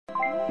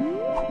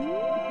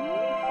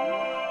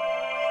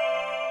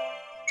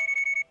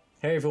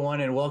Hey everyone,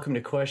 and welcome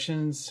to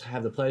Questions. I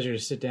have the pleasure to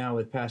sit down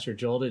with Pastor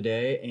Joel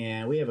today,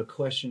 and we have a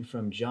question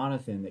from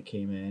Jonathan that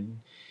came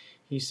in.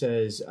 He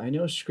says, I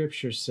know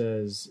Scripture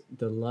says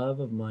the love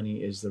of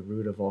money is the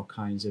root of all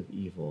kinds of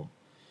evil.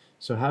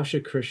 So how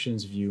should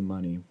Christians view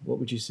money? What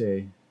would you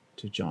say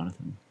to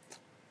Jonathan?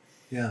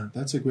 Yeah,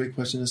 that's a great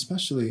question,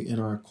 especially in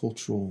our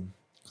cultural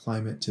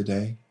climate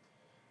today.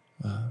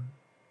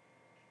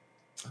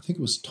 I think it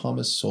was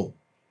Thomas Sowell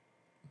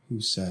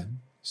who said,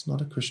 he's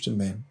not a Christian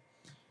man,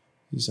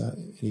 he's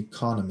an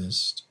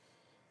economist,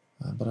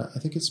 but I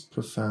think it's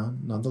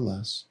profound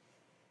nonetheless.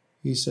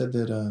 He said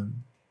that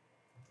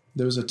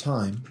there was a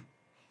time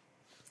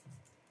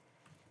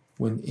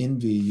when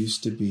envy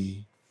used to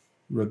be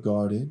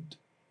regarded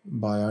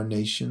by our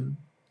nation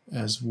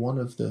as one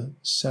of the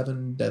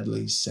 7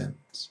 deadly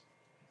sins.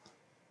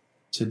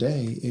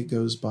 Today, it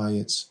goes by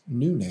its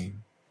new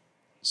name,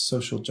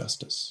 social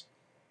justice.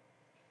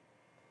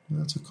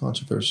 That's a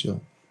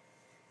controversial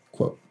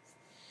quote.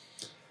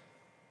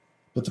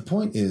 But the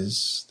point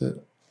is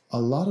that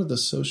a lot of the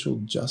social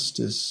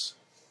justice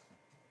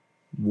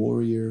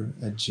warrior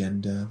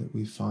agenda that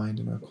we find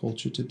in our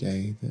culture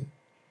today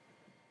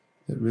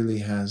that really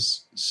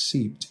has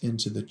seeped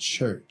into the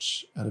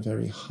church at a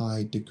very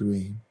high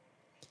degree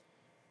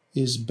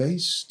is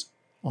based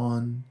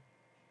on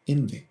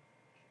envy.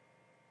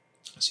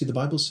 See, the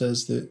Bible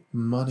says that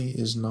money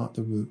is not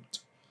the root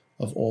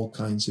of all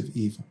kinds of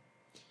evil.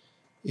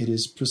 It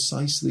is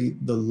precisely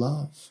the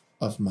love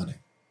of money.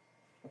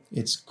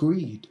 It's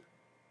greed.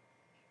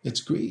 It's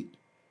greed.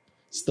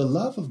 It's the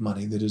love of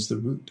money that is the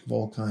root of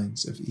all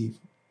kinds of evil.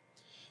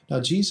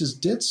 Now, Jesus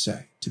did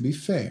say, to be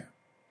fair,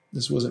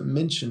 this wasn't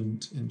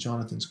mentioned in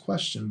Jonathan's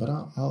question, but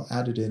I'll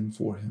add it in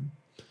for him.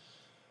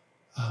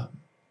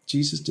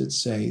 Jesus did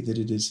say that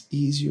it is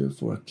easier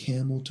for a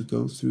camel to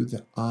go through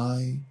the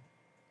eye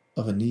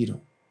of a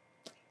needle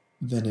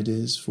than it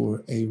is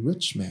for a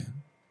rich man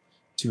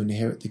to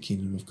inherit the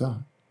kingdom of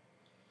God.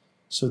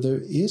 So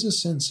there is a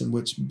sense in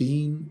which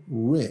being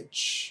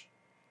rich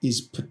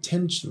is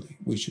potentially,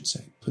 we should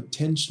say,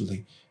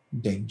 potentially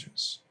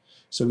dangerous.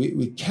 So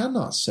we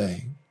cannot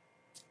say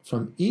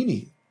from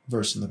any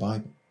verse in the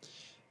Bible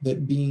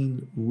that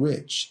being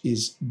rich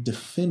is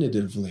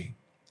definitively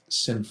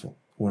sinful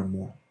or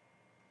immoral.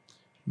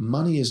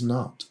 Money is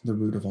not the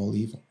root of all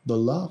evil. The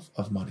love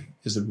of money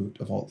is the root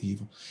of all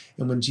evil.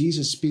 And when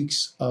Jesus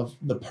speaks of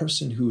the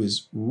person who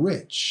is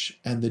rich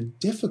and the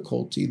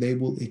difficulty they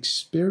will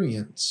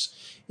experience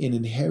in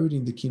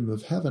inheriting the kingdom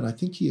of heaven, I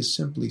think he is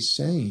simply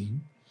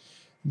saying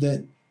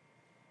that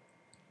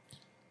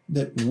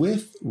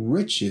with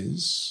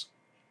riches,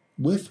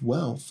 with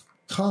wealth,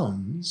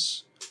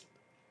 comes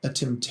a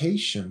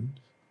temptation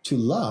to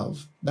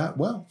love that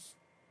wealth.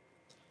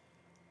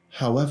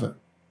 However,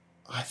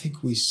 I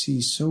think we see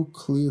so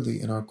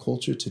clearly in our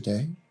culture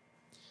today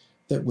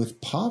that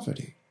with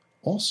poverty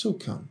also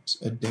comes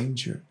a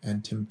danger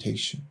and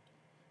temptation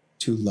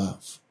to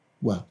love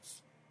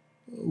wealth.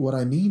 What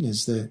I mean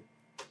is that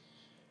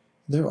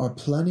there are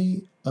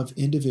plenty of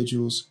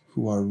individuals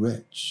who are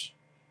rich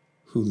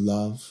who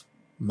love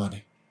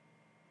money,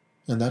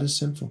 and that is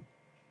sinful.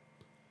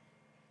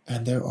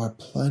 And there are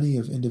plenty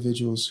of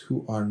individuals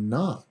who are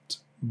not,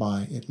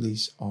 by at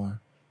least our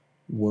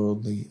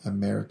worldly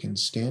American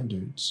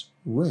standards,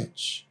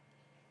 rich,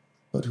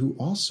 but who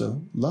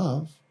also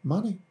love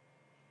money.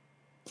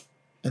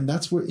 And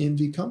that's where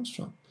envy comes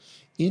from.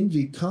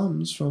 Envy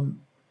comes from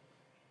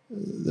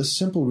the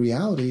simple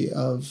reality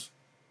of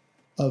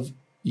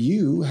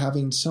you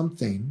having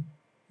something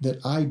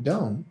that I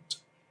don't,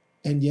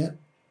 and yet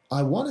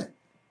I want it.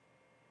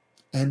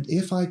 And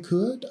if I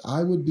could,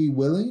 I would be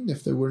willing,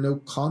 if there were no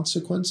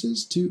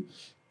consequences, to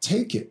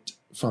take it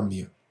from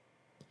you.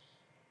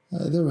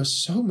 There are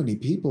so many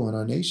people in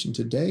our nation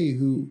today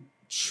who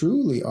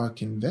truly are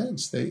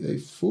convinced, they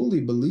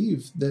fully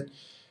believe that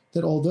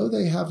although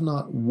they have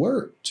not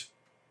worked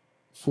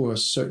for a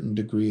certain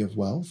degree of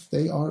wealth,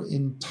 they are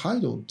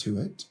entitled to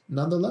it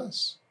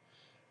nonetheless.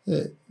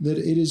 That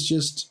it is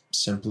just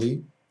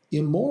simply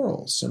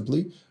immoral,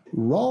 simply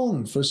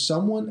wrong for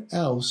someone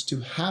else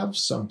to have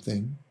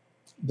something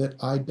that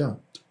I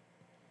don't.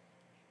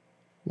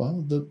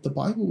 Well, the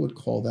Bible would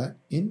call that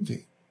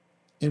envy.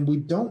 And we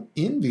don't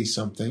envy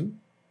something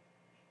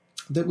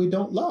that we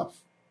don't love.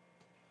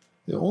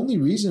 The only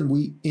reason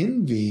we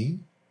envy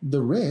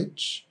the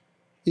rich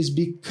is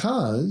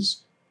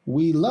because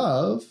we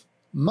love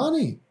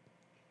money.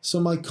 So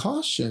my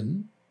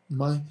caution,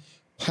 my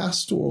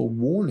pastoral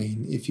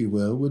warning, if you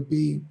will, would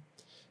be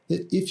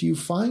that if you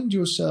find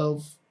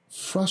yourself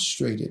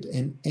frustrated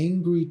and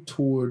angry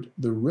toward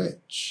the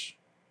rich,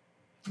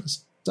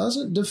 this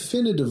doesn't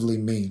definitively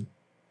mean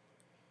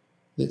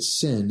that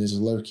sin is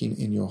lurking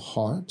in your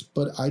heart,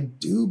 but I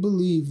do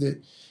believe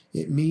that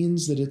it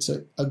means that it's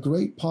a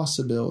great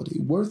possibility,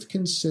 worth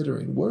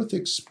considering, worth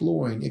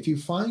exploring. If you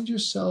find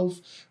yourself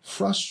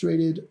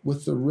frustrated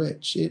with the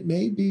rich, it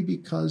may be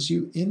because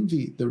you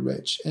envy the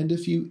rich. And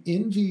if you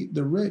envy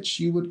the rich,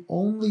 you would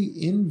only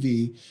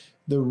envy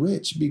the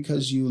rich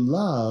because you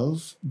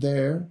love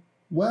their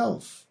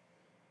wealth.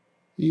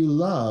 you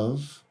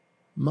love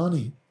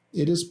money.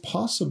 It is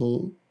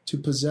possible to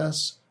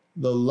possess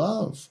the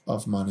love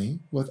of money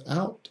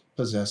without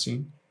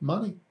possessing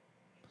money.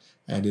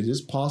 And it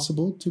is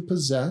possible to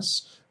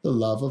possess the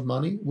love of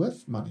money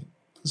with money.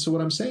 So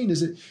what I'm saying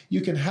is that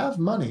you can have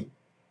money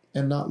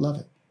and not love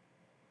it.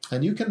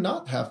 And you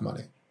cannot have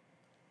money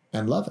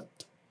and love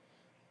it.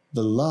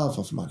 The love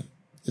of money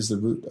is the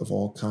root of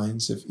all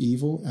kinds of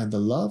evil, and the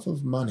love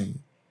of money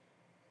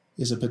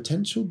is a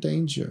potential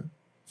danger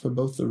for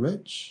both the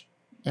rich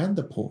and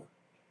the poor.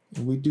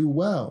 And we do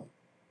well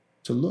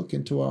to look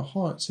into our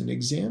hearts and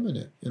examine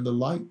it in the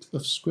light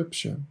of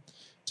Scripture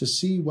to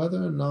see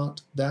whether or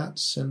not that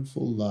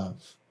sinful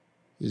love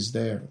is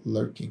there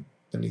lurking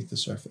beneath the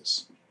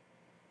surface.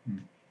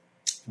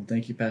 Well,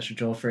 thank you, Pastor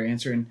Joel, for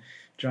answering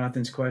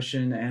Jonathan's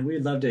question. And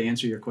we'd love to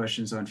answer your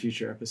questions on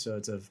future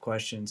episodes of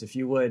Questions. If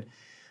you would,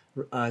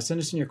 send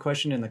us in your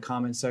question in the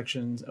comment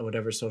section of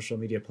whatever social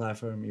media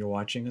platform you're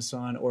watching us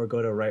on, or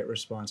go to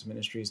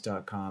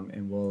rightresponseministries.com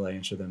and we'll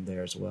answer them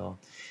there as well.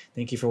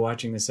 Thank you for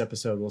watching this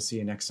episode. We'll see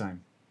you next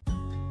time.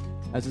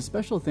 As a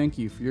special thank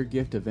you for your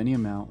gift of any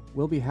amount,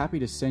 we'll be happy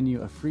to send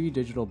you a free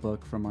digital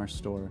book from our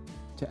store.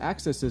 To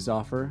access this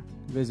offer,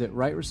 visit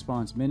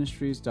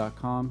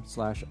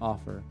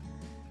rightresponseministries.com/offer.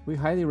 We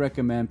highly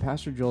recommend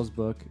Pastor Joel's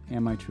book,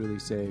 Am I Truly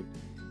Saved?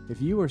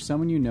 If you or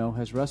someone you know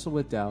has wrestled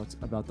with doubts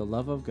about the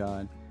love of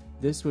God,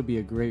 this would be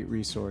a great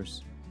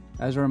resource.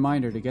 As a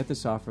reminder, to get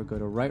this offer, go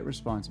to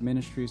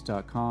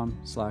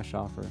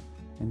rightresponseministries.com/offer.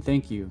 And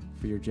thank you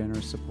for your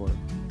generous support.